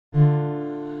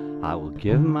I will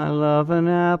give my love an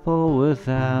apple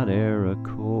without e'er a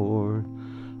cord.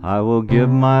 I will give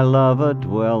my love a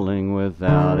dwelling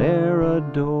without e'er a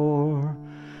door.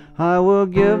 I will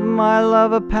give my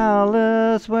love a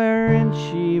palace wherein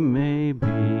she may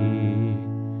be,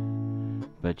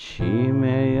 but she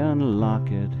may unlock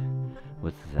it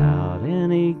without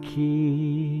any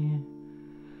key.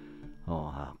 Oh,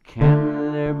 how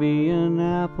can there be an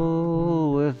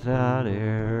apple without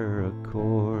e'er a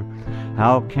cord?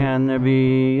 How can there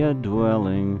be a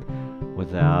dwelling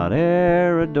without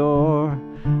e'er a door?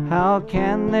 How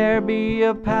can there be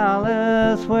a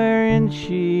palace wherein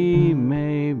she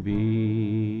may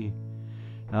be?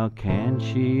 How can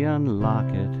she unlock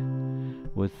it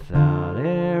without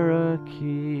e'er a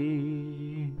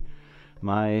key?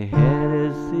 My head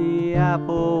is the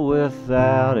apple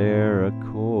without e'er a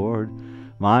cord.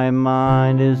 My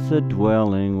mind is the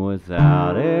dwelling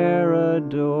without e'er a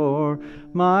door.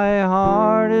 My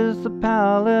heart is the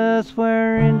palace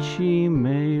wherein she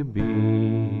may be,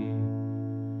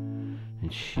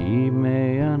 and she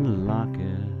may unlock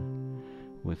it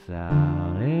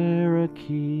without e'er a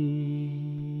key.